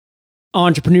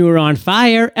Entrepreneur on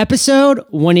Fire, episode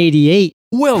 188.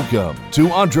 Welcome to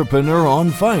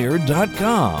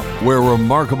EntrepreneurOnFire.com, where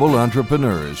remarkable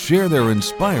entrepreneurs share their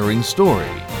inspiring story.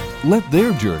 Let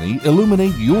their journey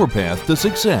illuminate your path to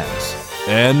success.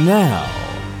 And now,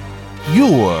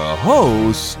 your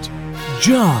host,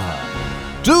 John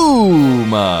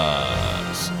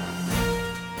Dumas.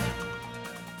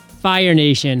 Fire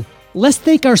Nation, let's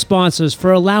thank our sponsors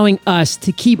for allowing us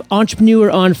to keep Entrepreneur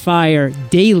on Fire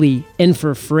daily and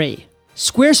for free.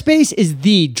 Squarespace is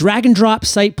the drag-and-drop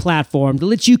site platform that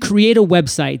lets you create a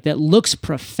website that looks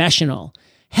professional.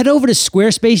 Head over to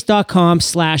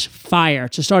squarespace.com/fire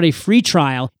to start a free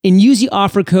trial and use the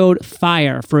offer code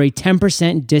FIRE for a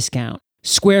 10% discount.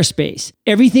 Squarespace,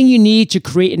 everything you need to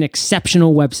create an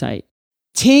exceptional website.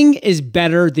 Ting is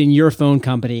better than your phone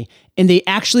company, and they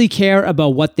actually care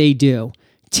about what they do.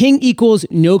 Ting equals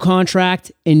no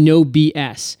contract and no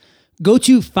BS. Go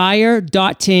to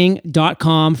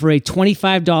fire.ting.com for a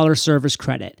 $25 service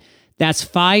credit. That's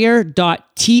fire.ting.com.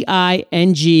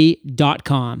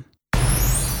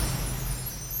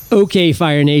 Okay,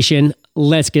 Fire Nation,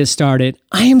 let's get started.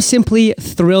 I am simply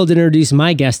thrilled to introduce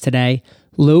my guest today,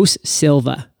 Los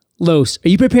Silva. Los, are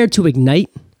you prepared to ignite?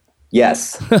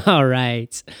 Yes. All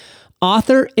right.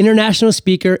 Author, international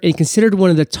speaker, and considered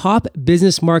one of the top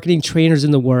business marketing trainers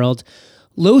in the world,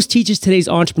 Los teaches today's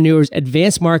entrepreneurs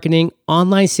advanced marketing,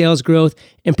 online sales growth,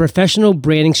 and professional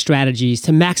branding strategies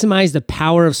to maximize the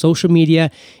power of social media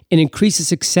and increase the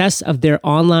success of their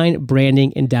online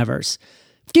branding endeavors.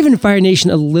 I've given Fire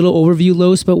Nation a little overview,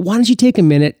 Los, but why don't you take a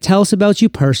minute, tell us about you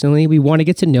personally, we want to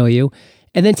get to know you,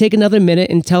 and then take another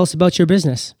minute and tell us about your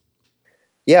business.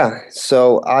 Yeah.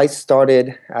 So I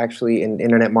started actually in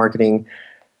internet marketing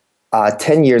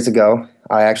 10 years ago.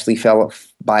 I actually fell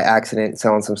by accident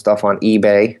selling some stuff on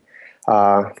eBay.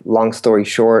 Long story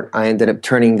short, I ended up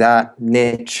turning that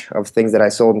niche of things that I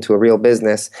sold into a real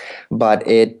business, but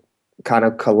it kind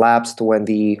of collapsed when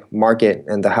the market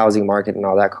and the housing market and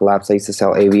all that collapsed. I used to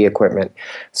sell AV equipment.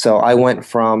 So I went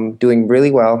from doing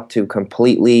really well to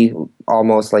completely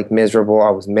almost like miserable. I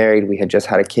was married. We had just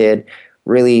had a kid.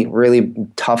 Really, really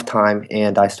tough time,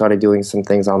 and I started doing some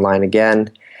things online again.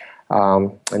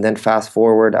 And then fast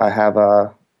forward, I have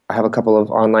a couple of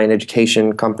online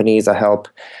education companies. I help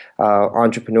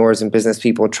entrepreneurs and business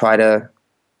people try to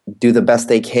do the best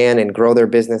they can and grow their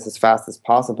business as fast as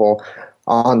possible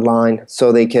online,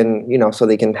 so they can,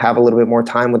 have a little bit more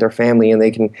time with their family, and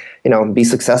they can, be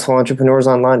successful entrepreneurs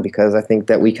online, because I think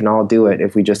that we can all do it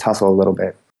if we just hustle a little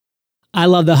bit. I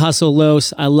love the hustle,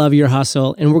 Los. I love your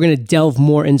hustle. And we're going to delve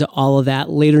more into all of that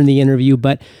later in the interview.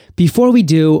 But before we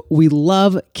do, we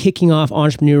love kicking off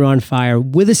Entrepreneur on Fire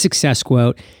with a success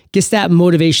quote. Gets that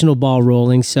motivational ball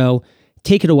rolling. So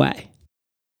take it away.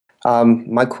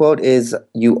 My quote is,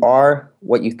 "You are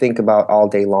what you think about all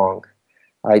day long."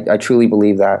 I truly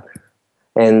believe that.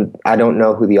 And I don't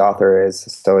know who the author is,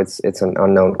 so it's an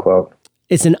unknown quote.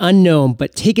 It's an unknown,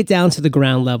 but take it down to the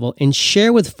ground level and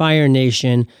share with Fire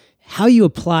Nation how you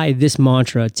apply this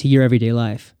mantra to your everyday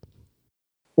life.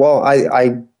 Well,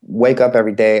 I wake up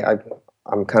every day.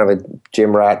 I'm kind of a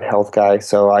gym rat, health guy.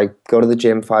 So I go to the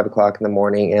gym 5 o'clock in the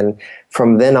morning. And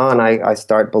from then on, I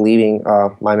start believing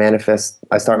I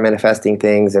start manifesting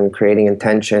things and creating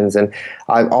intentions. And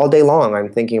all day long, I'm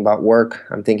thinking about work.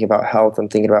 I'm thinking about health. I'm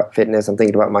thinking about fitness. I'm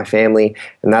thinking about my family.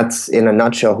 And that's, in a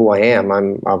nutshell, who I am.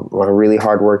 I'm a really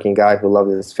hardworking guy who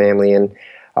loves his family and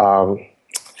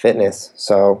fitness.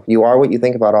 So you are what you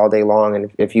think about all day long.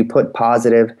 And if you put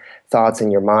positive thoughts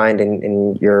in your mind and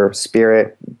in your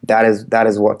spirit, that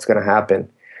is what's going to happen.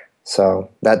 So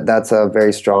that's a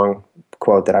very strong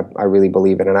quote that I really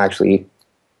believe in, and I actually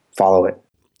follow it.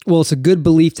 Well, it's a good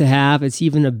belief to have. It's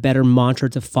even a better mantra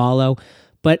to follow.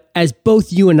 But as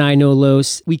both you and I know,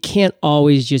 Los, we can't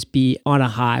always just be on a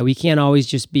high. We can't always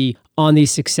just be on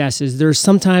these successes. There's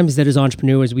sometimes that as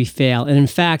entrepreneurs we fail. And in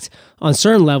fact, on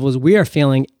certain levels, we are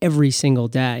failing every single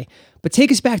day. But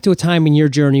take us back to a time in your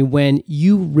journey when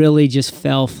you really just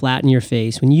fell flat in your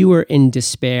face, when you were in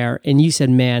despair and you said,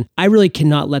 man, I really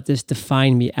cannot let this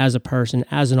define me as a person,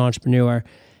 as an entrepreneur.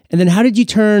 And then how did you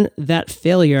turn that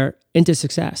failure into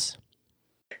success?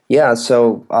 Yeah,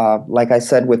 so like I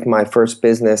said, with my first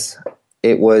business,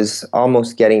 it was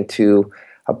almost getting to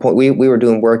a point. We were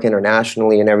doing work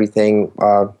internationally and everything,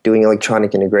 doing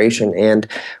electronic integration. And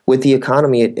with the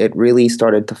economy, it really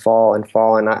started to fall. And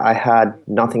I had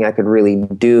nothing I could really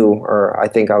do, or I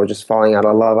think I was just falling out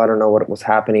of love. I don't know what was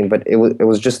happening, but it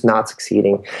was just not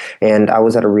succeeding. And I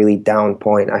was at a really down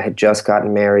point. I had just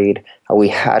gotten married. We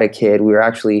had a kid. We were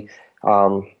actually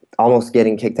almost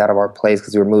getting kicked out of our place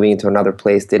because we were moving into another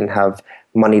place, didn't have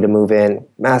money to move in,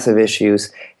 massive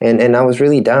issues. And I was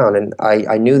really down. And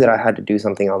I knew that I had to do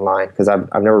something online because I've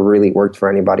never really worked for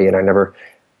anybody and I never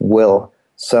will.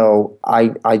 So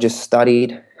I just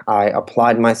studied. I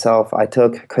applied myself. I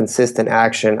took consistent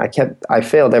action. I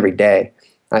failed every day.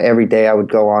 Every day I would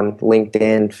go on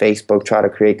LinkedIn, Facebook, try to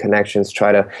create connections,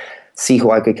 try to see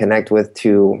who I could connect with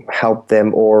to help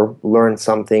them or learn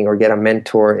something or get a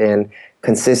mentor. And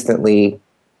consistently,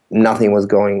 nothing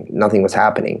was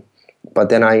happening. But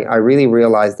then I really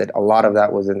realized that a lot of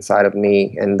that was inside of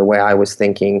me, and the way I was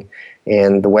thinking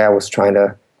and the way I was trying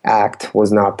to act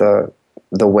was not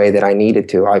the way that I needed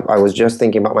to. I was just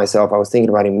thinking about myself. I was thinking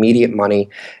about immediate money,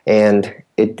 and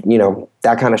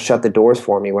that kind of shut the doors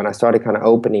for me when I started kind of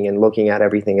opening and looking at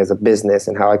everything as a business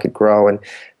and how I could grow, and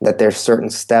that there's certain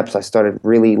steps. I started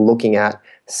really looking at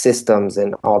systems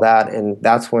and all that, and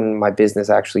that's when my business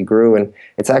actually grew, and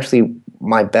it's actually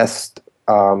my best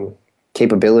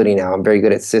capability now. I'm very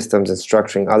good at systems and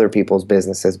structuring other people's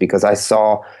businesses because I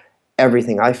saw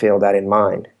everything I failed at in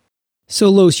mine. So,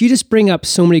 Los, you just bring up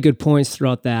so many good points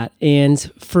throughout that. And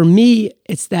for me,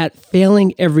 it's that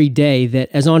failing every day that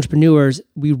as entrepreneurs,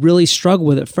 we really struggle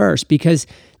with at first because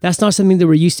that's not something that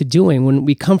we're used to doing. When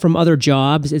we come from other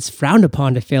jobs, it's frowned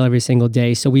upon to fail every single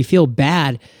day. So we feel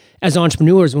bad as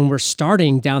entrepreneurs when we're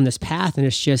starting down this path and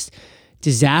it's just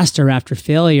disaster after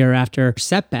failure after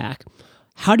setback.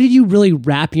 How did you really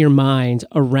wrap your mind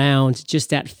around just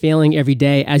that failing every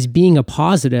day as being a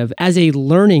positive, as a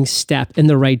learning step in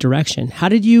the right direction? How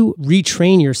did you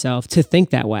retrain yourself to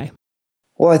think that way?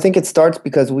 Well, I think it starts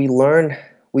because we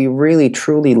really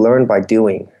truly learn by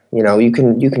doing. You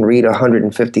can read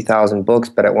 150,000 books,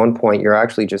 but at one point you're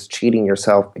actually just cheating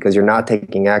yourself because you're not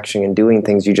taking action and doing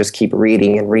things. You just keep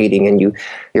reading and reading, and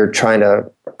you're trying to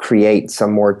create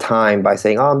some more time by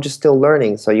saying, "Oh, I'm just still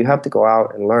learning." So you have to go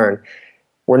out and learn.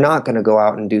 We're not going to go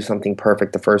out and do something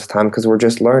perfect the first time because we're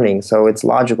just learning. So it's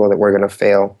logical that we're going to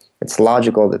fail. It's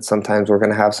logical that sometimes we're going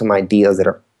to have some ideas that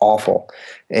are awful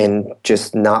and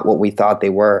just not what we thought they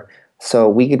were. So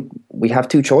we have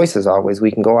two choices always.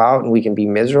 We can go out and we can be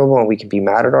miserable and we can be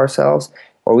mad at ourselves,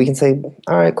 or we can say,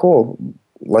 all right, cool,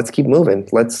 let's keep moving.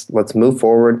 Let's move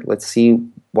forward. Let's see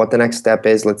what the next step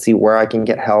is. Let's see where I can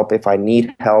get help if I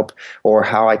need help, or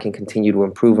how I can continue to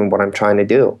improve in what I'm trying to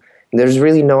do. There's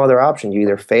really no other option. You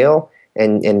either fail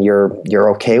and you're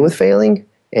okay with failing,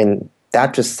 and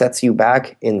that just sets you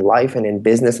back in life and in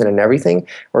business and in everything,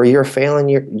 or you're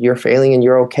failing and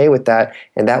you're okay with that,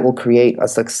 and that will create a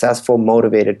successful,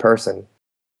 motivated person.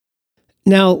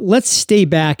 Now, let's stay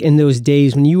back in those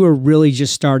days when you were really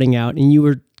just starting out and you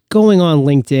were going on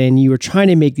LinkedIn, you were trying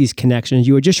to make these connections,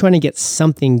 you were just trying to get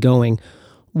something going.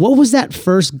 What was that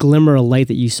first glimmer of light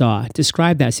that you saw?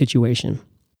 Describe that situation.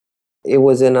 It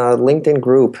was in a LinkedIn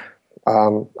group.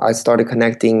 I started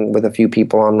connecting with a few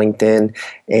people on LinkedIn,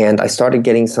 and I started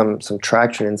getting some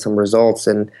traction and some results.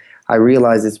 And I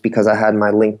realized it's because I had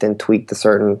my LinkedIn tweaked a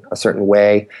certain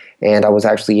way, and I was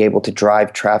actually able to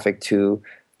drive traffic to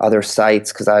other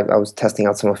sites because I was testing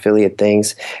out some affiliate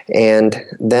things. And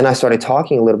then I started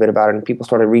talking a little bit about it, and people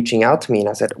started reaching out to me. And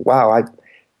I said, "Wow,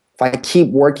 if I keep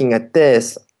working at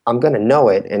this, I'm going to know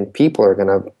it, and people are going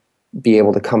to be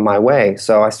able to come my way."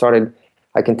 So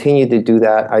I continued to do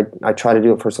that. I tried to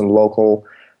do it for some local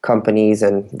companies,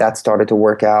 and that started to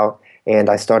work out. And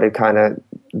I started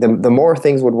the more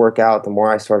things would work out, the more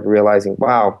I started realizing,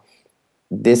 wow,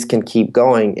 this can keep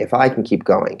going if I can keep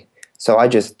going. So I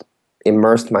just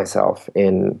immersed myself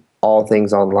in all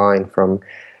things online, from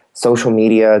social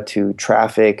media to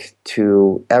traffic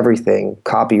to everything,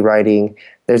 copywriting.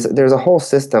 There's a whole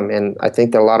system, and I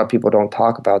think that a lot of people don't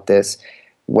talk about this.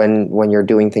 When you're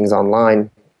doing things online,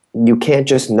 you can't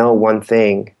just know one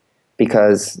thing,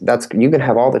 because you can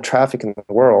have all the traffic in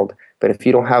the world, but if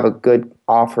you don't have a good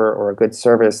offer or a good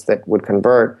service that would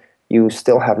convert, you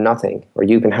still have nothing. Or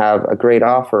you can have a great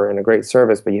offer and a great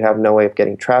service, but you have no way of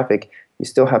getting traffic, you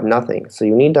still have nothing. So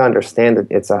you need to understand that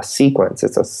it's a sequence.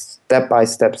 It's a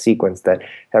step-by-step sequence that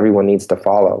everyone needs to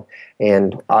follow.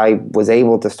 And I was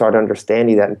able to start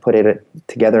understanding that and put it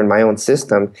together in my own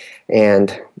system,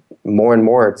 and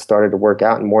more it started to work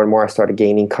out, and more I started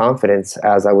gaining confidence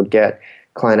as I would get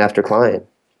client after client.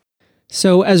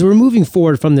 So as we're moving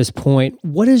forward from this point,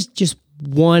 what is just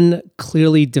one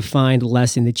clearly defined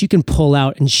lesson that you can pull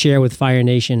out and share with Fire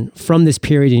Nation from this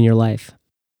period in your life?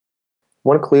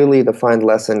 One clearly defined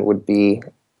lesson would be,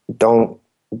 don't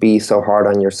be so hard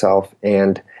on yourself,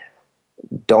 and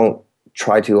don't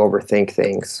try to overthink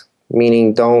things.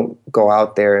 Meaning, don't go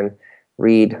out there and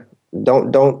read.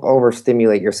 Don't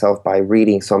overstimulate yourself by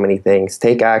reading so many things.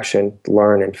 Take action,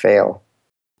 learn, and fail.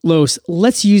 Los,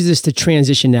 let's use this to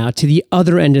transition now to the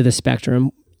other end of the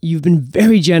spectrum. You've been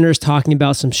very generous talking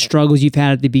about some struggles you've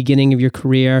had at the beginning of your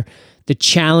career, the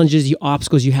challenges, the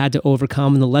obstacles you had to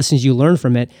overcome, and the lessons you learned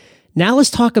from it. Now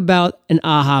let's talk about an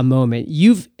aha moment.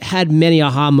 You've had many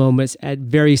aha moments at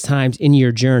various times in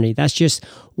your journey. That's just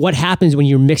what happens when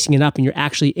you're mixing it up and you're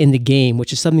actually in the game,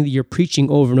 which is something that you're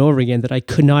preaching over and over again that I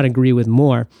could not agree with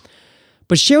more.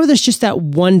 But share with us just that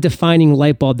one defining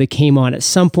light bulb that came on at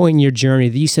some point in your journey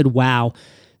that you said, wow,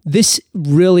 this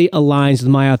really aligns with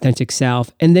my authentic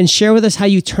self. And then share with us how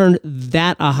you turned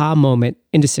that aha moment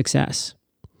into success.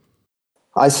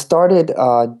 I started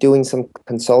doing some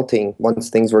consulting once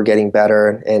things were getting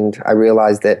better, and I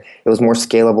realized that it was more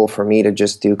scalable for me to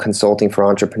just do consulting for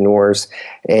entrepreneurs.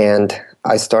 And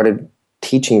I started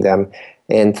teaching them.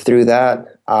 And through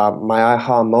that, my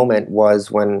aha moment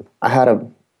was when I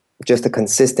had just a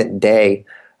consistent day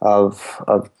of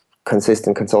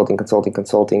consistent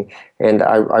consulting. And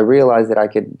I realized that I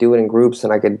could do it in groups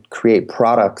and I could create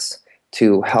products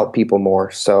to help people more.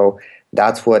 So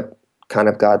that's what kind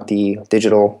of got the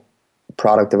digital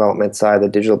product development side, the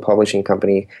digital publishing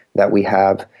company that we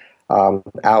have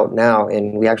out now.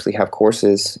 And we actually have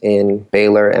courses in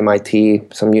Baylor, MIT,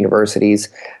 some universities.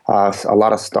 A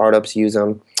lot of startups use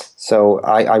them. So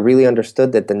I really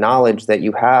understood that the knowledge that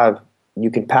you have, you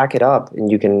can pack it up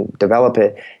and you can develop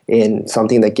it in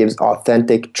something that gives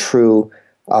authentic, true,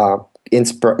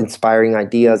 inspiring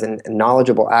ideas and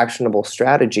knowledgeable, actionable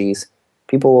strategies.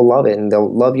 People will love it and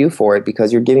they'll love you for it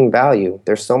because you're giving value.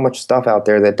 There's so much stuff out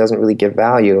there that doesn't really give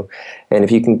value. And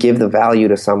if you can give the value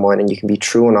to someone and you can be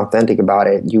true and authentic about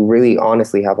it, you really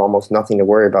honestly have almost nothing to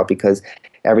worry about because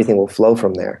everything will flow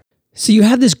from there. So you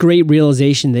have this great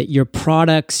realization that your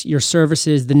products, your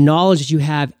services, the knowledge that you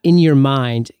have in your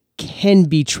mind can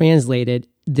be translated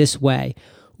this way.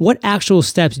 What actual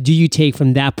steps do you take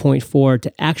from that point forward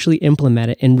to actually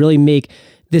implement it and really make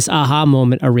this aha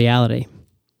moment a reality?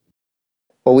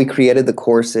 Well, we created the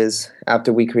courses.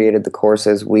 After we created the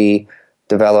courses, we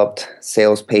developed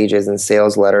sales pages and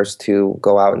sales letters to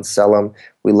go out and sell them.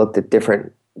 We looked at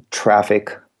different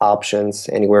traffic options,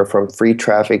 anywhere from free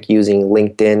traffic using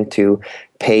LinkedIn to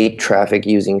paid traffic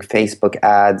using Facebook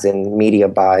ads and media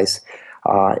buys.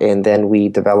 And then we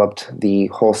developed the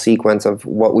whole sequence of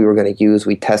what we were going to use.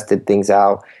 We tested things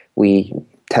out. We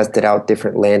tested out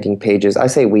different landing pages. I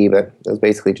say we, but it was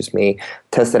basically just me.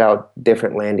 Tested out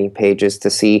different landing pages to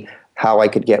see how I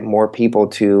could get more people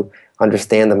to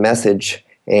understand the message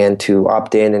and to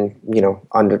opt in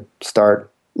and, start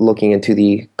looking into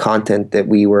the content that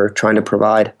we were trying to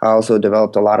provide. I also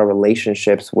developed a lot of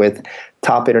relationships with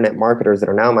top internet marketers that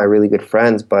are now my really good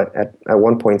friends, but at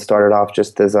one point started off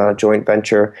just as a joint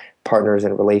venture partners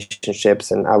and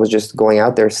relationships. And I was just going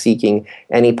out there seeking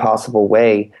any possible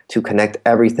way to connect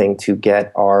everything to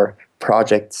get our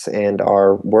projects and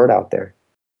our word out there.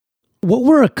 What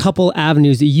were a couple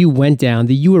avenues that you went down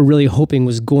that you were really hoping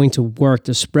was going to work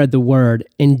to spread the word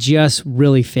and just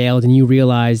really failed and you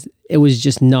realized it was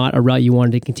just not a route you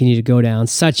wanted to continue to go down,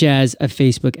 such as a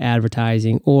Facebook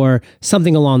advertising or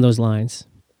something along those lines?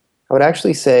 I would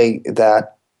actually say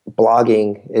that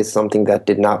blogging is something that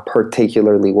did not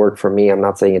particularly work for me. I'm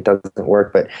not saying it doesn't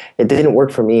work, but it didn't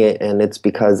work for me, and it's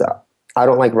because I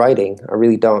don't like writing. I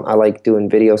really don't. I like doing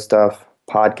video stuff,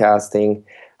 podcasting.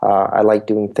 I like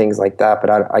doing things like that, but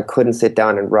I couldn't sit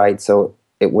down and write, so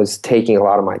it was taking a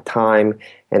lot of my time,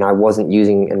 and I wasn't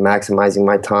using and maximizing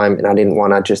my time, and I didn't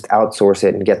want to just outsource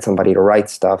it and get somebody to write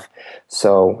stuff.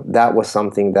 So that was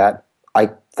something that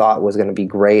I thought was going to be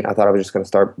great. I thought I was just going to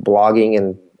start blogging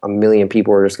and a million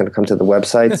people were just going to come to the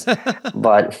websites.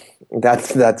 But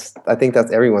that's I think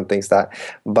that's everyone thinks that.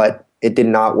 But it did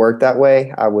not work that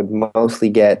way. I would mostly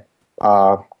get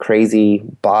crazy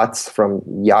bots from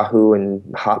Yahoo and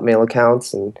Hotmail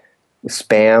accounts and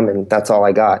spam, and that's all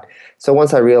I got. So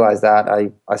once I realized that,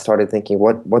 I started thinking,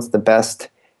 what's the best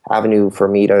avenue for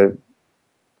me to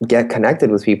get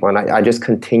connected with people? And I just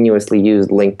continuously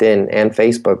used LinkedIn and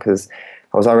Facebook because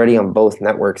I was already on both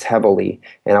networks heavily,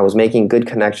 and I was making good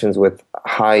connections with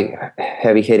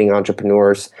heavy-hitting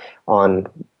entrepreneurs on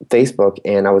Facebook,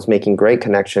 and I was making great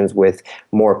connections with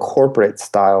more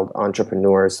corporate-styled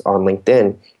entrepreneurs on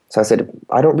LinkedIn. So I said,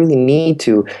 I don't really need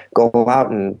to go out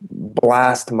and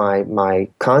blast my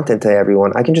content to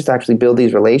everyone. I can just actually build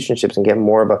these relationships and get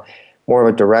more of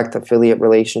a direct affiliate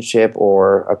relationship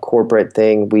or a corporate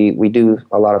thing. We do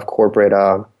a lot of corporate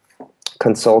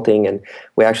consulting, and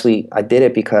I did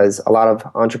it because a lot of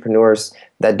entrepreneurs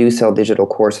that do sell digital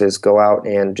courses go out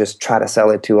and just try to sell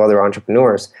it to other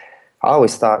entrepreneurs. I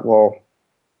always thought, well,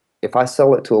 if I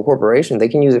sell it to a corporation, they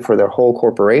can use it for their whole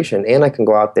corporation, and I can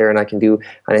go out there and I can do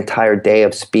an entire day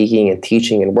of speaking and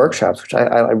teaching and workshops, which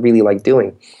I really like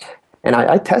doing. And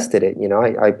I tested it,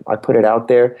 I put it out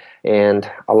there, and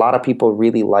a lot of people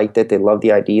really liked it. They love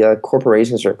the idea.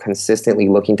 Corporations are consistently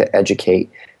looking to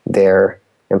educate their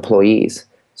employees.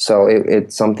 So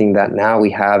it's something that now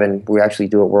we have, and we actually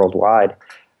do it worldwide.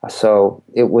 So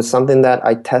it was something that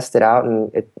I tested out,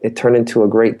 and it turned into a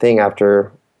great thing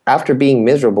after being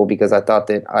miserable, because I thought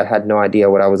that I had no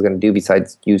idea what I was going to do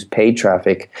besides use paid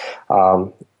traffic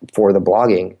for the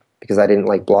blogging, because I didn't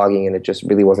like blogging and it just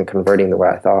really wasn't converting the way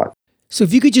I thought. So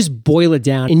if you could just boil it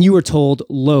down and you were told,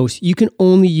 Los, you can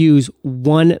only use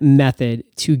one method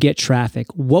to get traffic,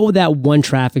 what would that one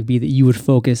traffic be that you would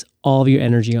focus all of your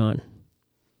energy on?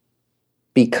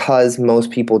 Because most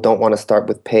people don't want to start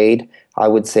with paid, I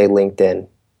would say LinkedIn.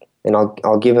 And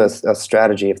I'll give us a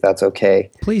strategy, if that's okay.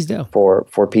 Please do.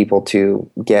 For people to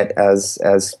get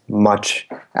as much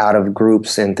out of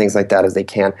groups and things like that as they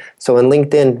can. So in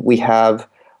LinkedIn, we have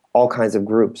all kinds of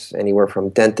groups, anywhere from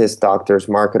dentists, doctors,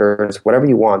 marketers, whatever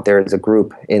you want. There is a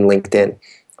group in LinkedIn.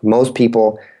 Most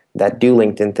people that do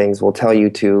LinkedIn things will tell you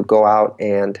to go out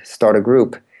and start a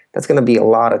group. That's going to be a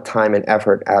lot of time and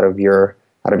effort out of your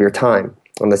time,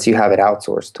 unless you have it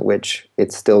outsourced, which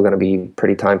it's still going to be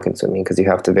pretty time consuming because you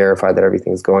have to verify that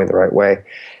everything's going the right way.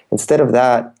 Instead of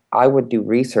that, I would do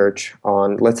research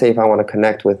on, let's say if I want to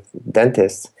connect with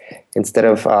dentists, instead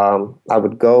of, I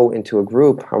would go into a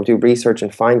group, I would do research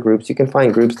and find groups. You can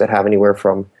find groups that have anywhere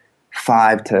from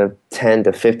 5 to 10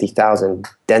 to 50,000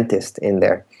 dentists in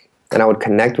there. And I would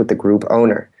connect with the group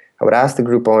owner. I would ask the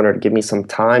group owner to give me some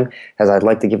time, as I'd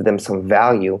like to give them some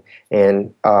value,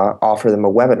 and offer them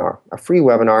a webinar, a free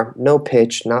webinar, no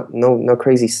pitch, no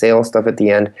crazy sales stuff at the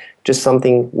end, just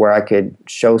something where I could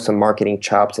show some marketing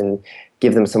chops and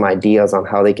give them some ideas on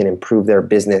how they can improve their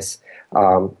business,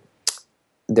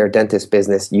 their dentist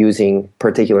business, using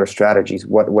particular strategies,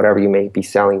 whatever you may be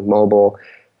selling, mobile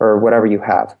or whatever you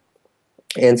have.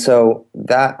 And so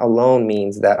that alone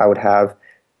means that I would have,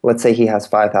 let's say he has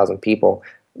 5,000 people,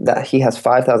 that he has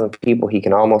 5,000 people he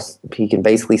can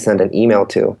basically send an email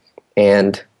to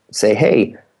and say,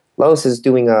 hey, Lois is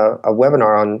doing a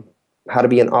webinar on how to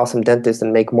be an awesome dentist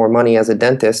and make more money as a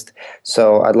dentist.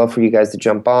 So I'd love for you guys to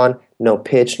jump on. No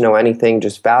pitch, no anything,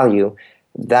 just value.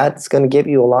 That's going to give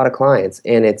you a lot of clients.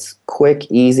 And it's quick,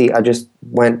 easy. I just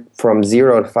went from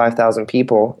 0 to 5,000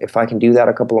 people. If I can do that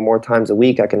a couple of more times a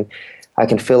week, I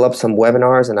can fill up some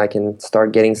webinars, and I can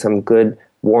start getting some good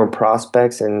warm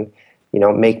prospects, and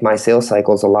make my sales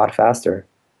cycles a lot faster.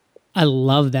 I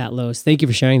love that, Los. Thank you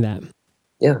for sharing that.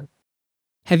 Yeah.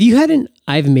 Have you had an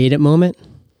I've made it moment?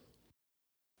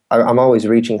 I'm always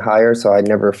reaching higher, so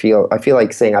I feel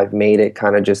like saying I've made it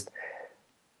kind of just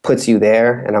puts you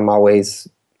there, and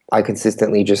I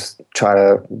consistently just try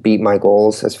to beat my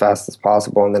goals as fast as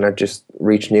possible, and then I just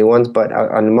reach new ones. But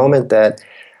a moment that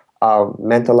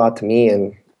meant a lot to me,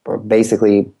 and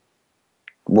basically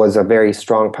was a very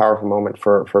strong, powerful moment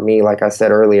for me, like I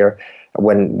said earlier,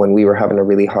 when we were having a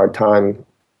really hard time,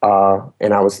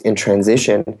 and I was in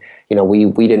transition.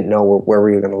 We didn't know where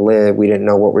we were going to live. We didn't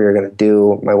know what we were going to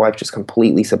do. My wife just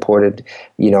completely supported,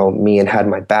 me, and had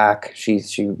my back. She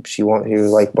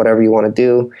was like, whatever you want to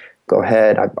do, go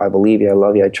ahead. I believe you. I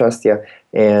love you. I trust you.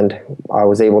 And I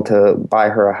was able to buy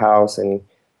her a house and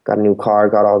got a new car,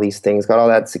 got all these things, got all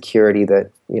that security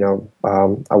that,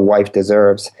 a wife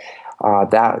deserves.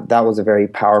 That was a very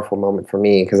powerful moment for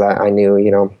me, because I knew,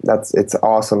 it's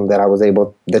awesome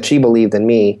that she believed in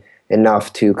me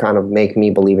enough to kind of make me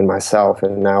believe in myself.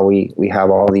 And now we have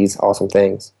all these awesome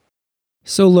things.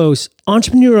 So Los,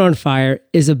 Entrepreneur on Fire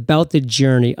is about the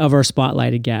journey of our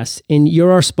spotlighted guests, and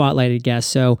you're our spotlighted guest.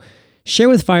 So share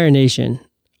with Fire Nation,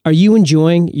 are you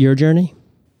enjoying your journey?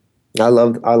 I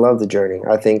love the journey.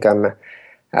 I think I'm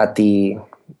at the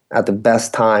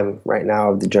best time right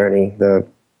now of the journey,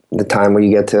 the time where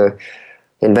you get to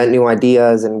invent new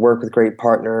ideas and work with great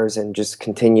partners and just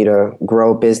continue to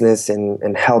grow business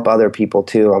and help other people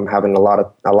too. I'm having a lot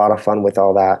of fun with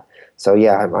all that. So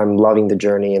yeah, I'm loving the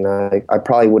journey, and I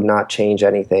probably would not change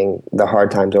anything, the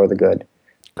hard times or the good,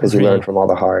 because you learn from all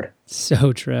the hard.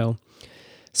 So true.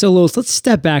 So Los, let's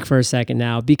step back for a second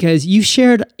now, because you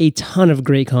shared a ton of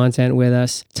great content with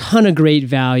us, ton of great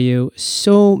value,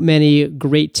 so many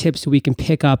great tips we can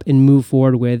pick up and move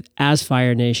forward with as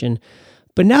Fire Nation.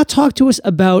 But now talk to us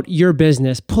about your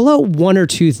business. Pull out one or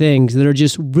two things that are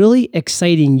just really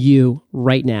exciting you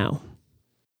right now.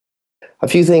 A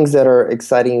few things that are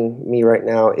exciting me right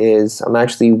now is I'm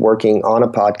actually working on a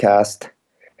podcast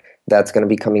that's going to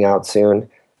be coming out soon.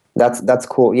 That's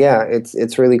cool. Yeah,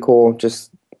 it's really cool. Just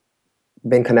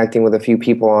been connecting with a few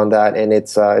people on that, and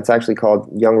it's actually called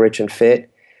Young, Rich, and Fit.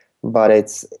 But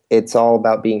it's all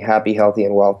about being happy, healthy,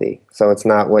 and wealthy. So it's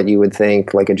not what you would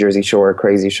think, like a Jersey Shore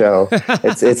crazy show.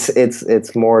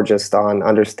 It's more just on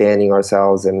understanding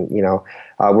ourselves, and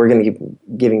we're going to be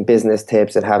giving business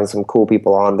tips and having some cool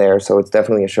people on there. So it's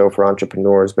definitely a show for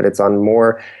entrepreneurs, but it's on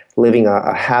more living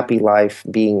a happy life,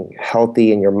 being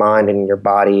healthy in your mind and in your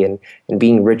body, and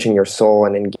being rich in your soul,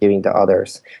 and in giving to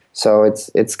others. So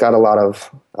it's got a lot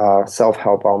of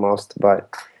self-help almost, but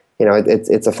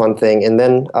it's a fun thing. And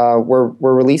then we're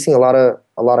releasing a lot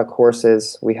of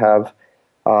courses. We have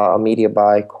a media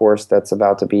buy course that's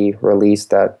about to be released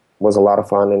that was a lot of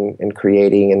fun in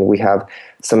creating, and we have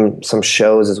some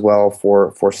shows as well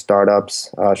for startups.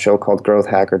 A show called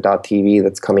GrowthHacker.tv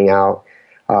that's coming out.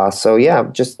 So yeah,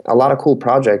 just a lot of cool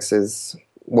projects is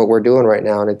what we're doing right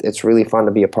now, and it's really fun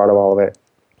to be a part of all of it.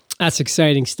 That's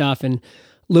exciting stuff. And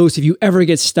Louis, if you ever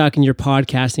get stuck in your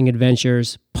podcasting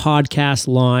adventures, podcast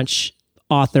launch,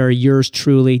 author, yours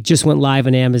truly, just went live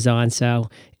on Amazon. So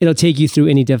it'll take you through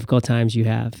any difficult times you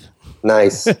have.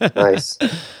 Nice.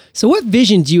 So what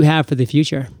vision do you have for the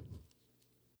future?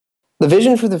 The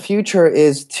vision for the future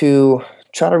is to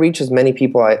try to reach as many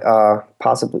people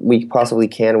we possibly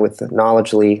can with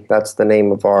Knowledgely. That's the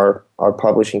name of our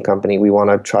publishing company. We want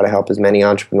to try to help as many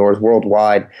entrepreneurs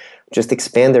worldwide just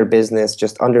expand their business,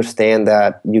 just understand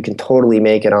that you can totally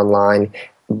make it online,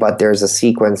 but there's a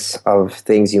sequence of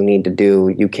things you need to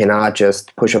do. You cannot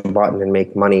just push a button and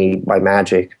make money by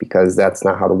magic, because that's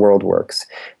not how the world works.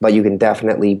 But you can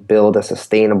definitely build a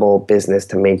sustainable business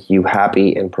to make you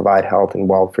happy and provide health and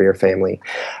wealth for your family.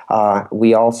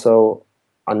 We also,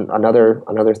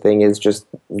 another thing is just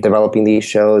developing these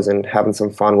shows and having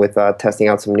some fun with testing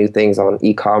out some new things on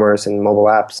e-commerce and mobile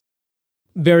apps.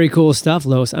 Very cool stuff,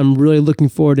 Los. I'm really looking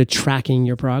forward to tracking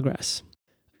your progress.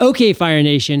 Okay, Fire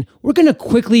Nation, we're going to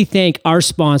quickly thank our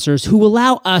sponsors who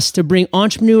allow us to bring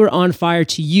Entrepreneur on Fire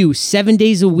to you 7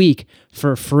 days a week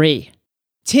for free.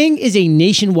 Ting is a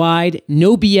nationwide,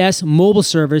 no BS mobile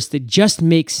service that just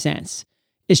makes sense.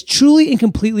 It's truly and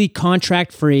completely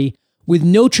contract-free with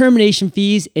no termination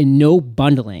fees and no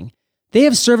bundling. They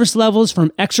have service levels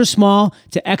from extra small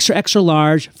to extra, extra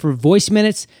large for voice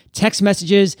minutes, text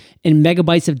messages, and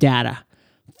megabytes of data.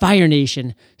 Fire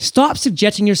Nation, stop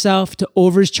subjecting yourself to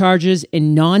overage charges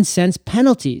and nonsense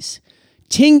penalties.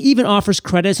 Ting even offers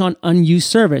credits on unused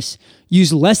service.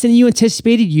 Use less than you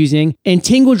anticipated using, and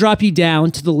Ting will drop you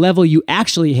down to the level you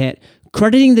actually hit,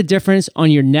 crediting the difference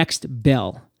on your next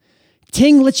bill.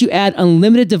 Ting lets you add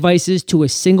unlimited devices to a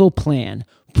single plan.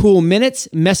 Pool minutes,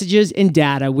 messages, and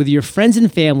data with your friends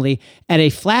and family at a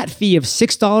flat fee of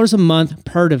 $6 a month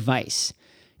per device.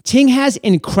 Ting has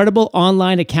incredible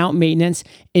online account maintenance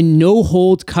and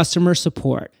no-hold customer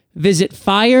support. Visit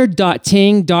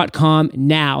fire.ting.com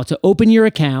now to open your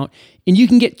account, and you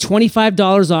can get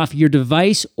 $25 off your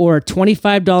device or a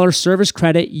 $25 service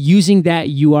credit using that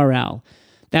URL.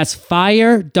 That's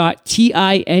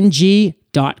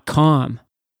fire.ting.com.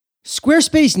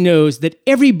 Squarespace knows that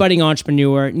every budding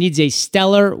entrepreneur needs a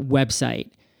stellar website.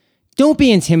 Don't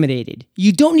be intimidated.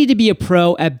 You don't need to be a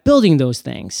pro at building those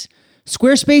things.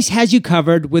 Squarespace has you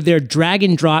covered with their drag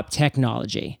and drop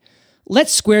technology. Let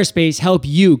Squarespace help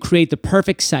you create the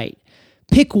perfect site.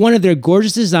 Pick one of their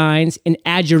gorgeous designs and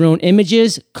add your own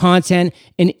images, content,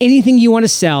 and anything you want to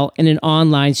sell in an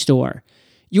online store.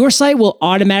 Your site will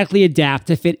automatically adapt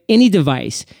to fit any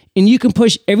device, and you can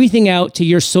push everything out to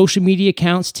your social media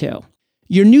accounts too.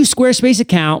 Your new Squarespace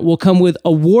account will come with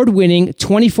award-winning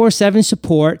 24/7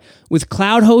 support with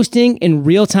cloud hosting and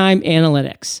real-time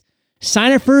analytics.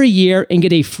 Sign up for a year and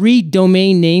get a free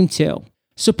domain name too.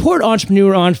 Support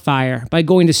Entrepreneur on Fire by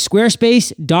going to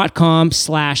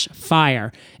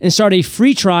squarespace.com/fire and start a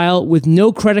free trial with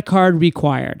no credit card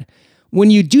required. When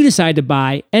you do decide to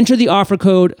buy, enter the offer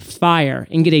code FIRE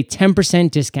and get a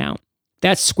 10% discount.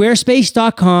 That's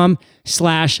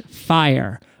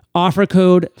squarespace.com/fire. Offer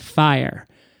code FIRE.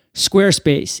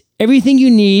 Squarespace, everything you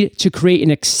need to create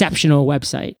an exceptional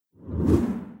website.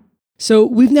 So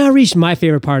we've now reached my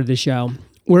favorite part of the show.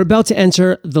 We're about to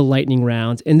enter the lightning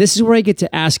round, and this is where I get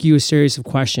to ask you a series of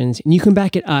questions, and you come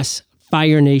back at us,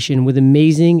 Fire Nation, with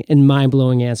amazing and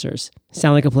mind-blowing answers.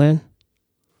 Sound like a plan?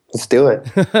 Let's do it.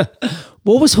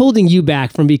 What was holding you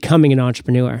back from becoming an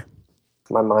entrepreneur?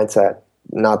 My mindset.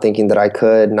 Not thinking that I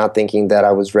could, not thinking that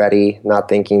I was ready, not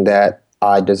thinking that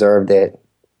I deserved it,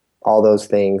 all those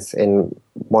things. And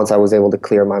once I was able to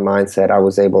clear my mindset, I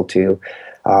was able to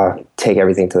take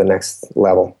everything to the next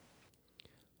level.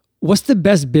 What's the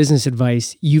best business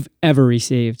advice you've ever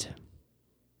received?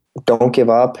 Don't give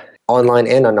up, online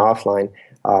and offline.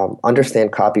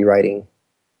 Understand copywriting,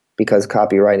 because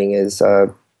copywriting is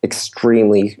a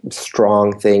extremely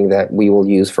strong thing that we will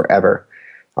use forever.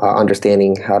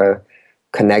 Understanding how to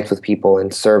connect with people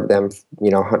and serve them,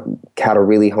 how to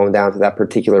really hone down to that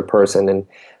particular person and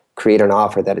create an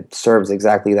offer that it serves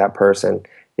exactly that person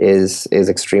is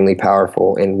extremely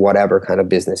powerful in whatever kind of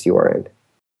business you are in.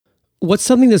 What's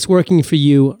something that's working for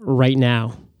you right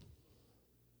now?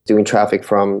 Doing traffic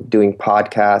from doing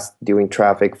podcasts, doing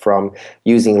traffic from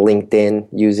using LinkedIn,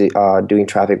 doing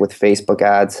traffic with Facebook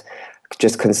ads,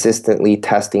 just consistently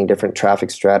testing different traffic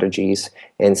strategies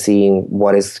and seeing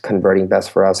what is converting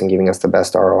best for us and giving us the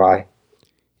best ROI.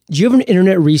 Do you have an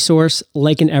internet resource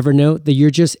like an Evernote that you're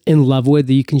just in love with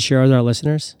that you can share with our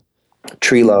listeners?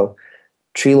 Trello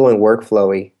and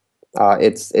Workflowy.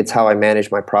 It's how I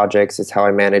manage my projects. It's how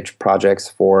I manage projects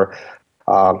for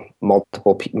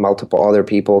multiple other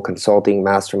people, consulting,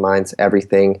 masterminds,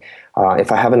 everything.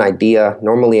 If I have an idea,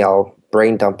 normally I'll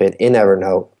brain dump it in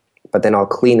Evernote, but then I'll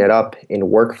clean it up in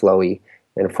Workflowy.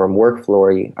 And from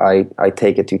Workflowy, I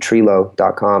take it to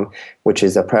Trello.com, which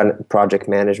is a project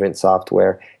management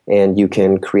software. And you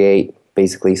can create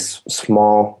basically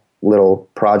small little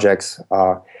projects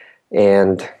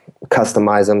and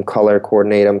customize them, color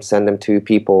coordinate them, send them to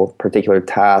people, particular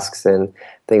tasks and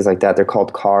things like that. They're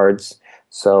called cards.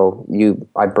 So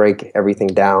I break everything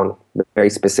down very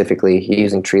specifically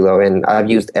using Trello. And I've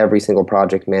used every single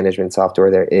project management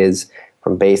software there is,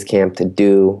 from Basecamp to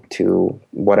Do to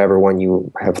whatever one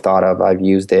you have thought of. I've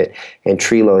used it. And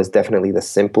Trello is definitely the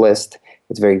simplest.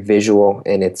 It's very visual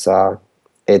and it's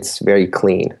very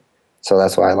clean. So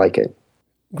that's why I like it.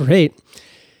 Great.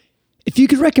 If you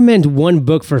could recommend one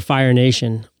book for Fire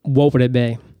Nation, what would it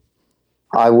be?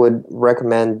 I would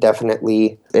recommend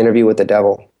definitely Interview with the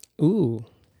Devil. Ooh.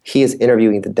 He is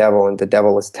interviewing the devil, and the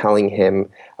devil is telling him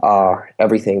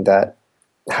everything that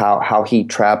how he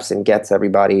traps and gets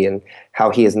everybody, and how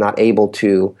he is not able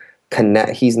to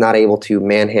connect. He's not able to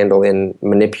manhandle and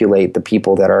manipulate the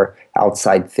people that are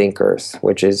outside thinkers,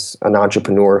 which is an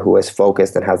entrepreneur who is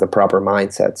focused and has the proper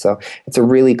mindset. So it's a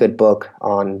really good book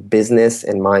on business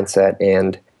and mindset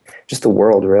and just the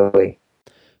world, really.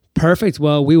 Perfect.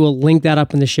 Well, we will link that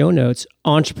up in the show notes.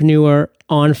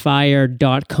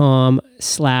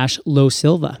 entrepreneuronfire.com/Lo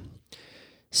Silva.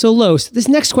 So Los, this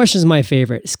next question is my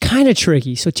favorite. It's kind of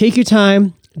tricky. So take your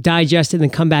time, digest it, and then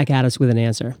come back at us with an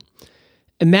answer.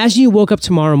 Imagine you woke up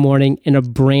tomorrow morning in a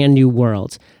brand new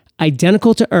world,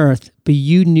 identical to Earth, but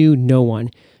you knew no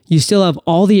one. You still have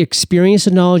all the experience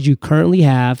and knowledge you currently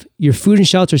have. Your food and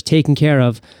shelter is taken care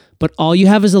of, but all you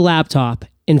have is a laptop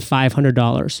and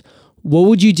 $500. What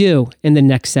would you do in the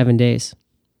next 7 days?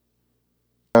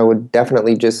 I would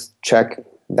definitely just check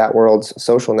that world's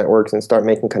social networks and start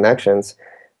making connections,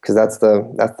 because that's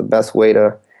the best way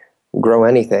to grow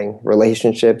anything,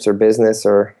 relationships or business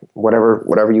or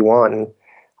whatever you want. And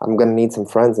I'm going to need some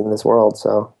friends in this world,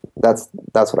 so that's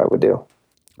what I would do.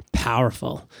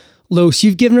 Powerful. Los,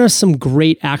 you've given us some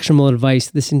great actionable advice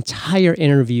this entire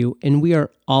interview, and we are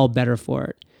all better for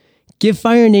it. Give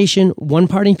Fire Nation one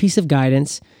parting piece of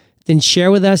guidance, then share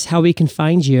with us how we can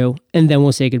find you, and then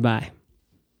we'll say goodbye.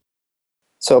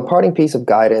 So a parting piece of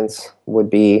guidance would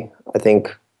be, I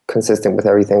think, consistent with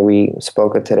everything we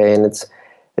spoke of today, and it's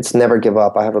never give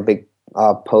up. I have a big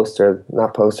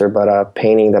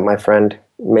painting that my friend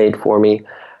made for me,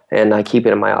 and I keep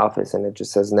it in my office, and it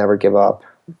just says never give up.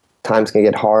 Times can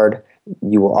get hard.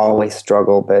 You will always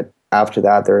struggle, but after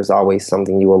that, there is always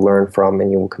something you will learn from,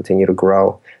 and you will continue to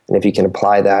grow. And if you can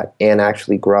apply that and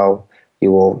actually grow,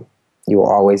 you will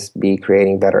always be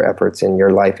creating better efforts in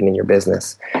your life and in your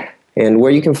business. And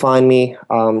where you can find me,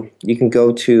 you can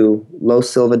go to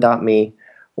losilva.me,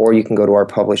 or you can go to our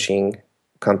publishing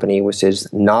company, which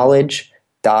is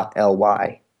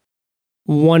knowledge.ly.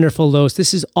 Wonderful, Los.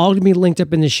 This is all going to be linked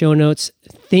up in the show notes.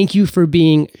 Thank you for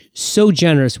being so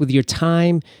generous with your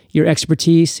time, your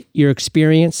expertise, your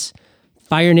experience.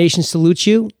 Fire Nation salutes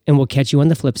you, and we'll catch you on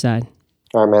the flip side.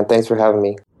 All right, man. Thanks for having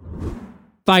me.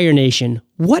 Fire Nation,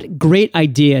 what great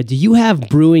idea do you have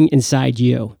brewing inside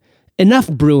you? Enough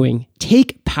brewing.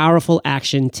 Take powerful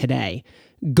action today.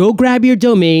 Go grab your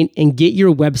domain and get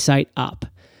your website up.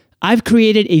 I've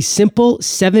created a simple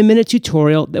 7-minute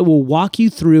tutorial that will walk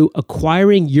you through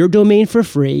acquiring your domain for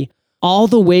free all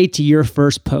the way to your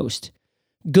first post.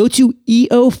 Go to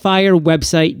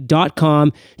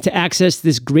eofirewebsite.com to access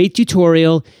this great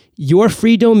tutorial, your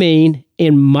free domain,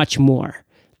 and much more.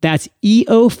 That's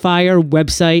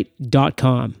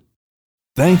eofirewebsite.com.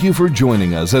 Thank you for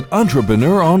joining us at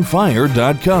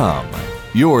entrepreneuronfire.com,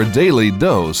 your daily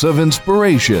dose of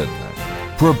inspiration.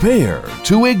 Prepare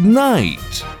to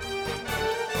ignite.